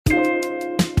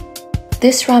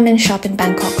This ramen shop in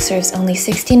Bangkok serves only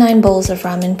 69 bowls of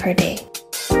ramen per day,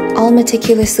 all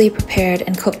meticulously prepared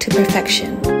and cooked to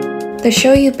perfection. The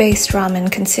shoyu-based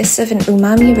ramen consists of an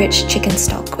umami-rich chicken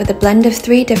stock with a blend of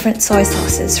 3 different soy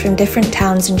sauces from different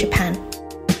towns in Japan.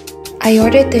 I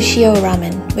ordered the shio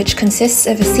ramen, which consists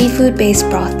of a seafood-based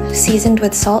broth seasoned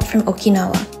with salt from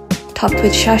Okinawa, topped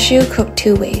with chashu cooked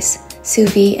 2 ways,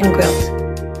 sous vide and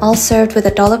grilled, all served with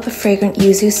a dollop of fragrant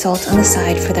yuzu salt on the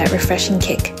side for that refreshing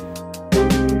kick.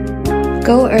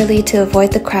 Go early to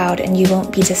avoid the crowd and you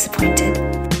won't be disappointed.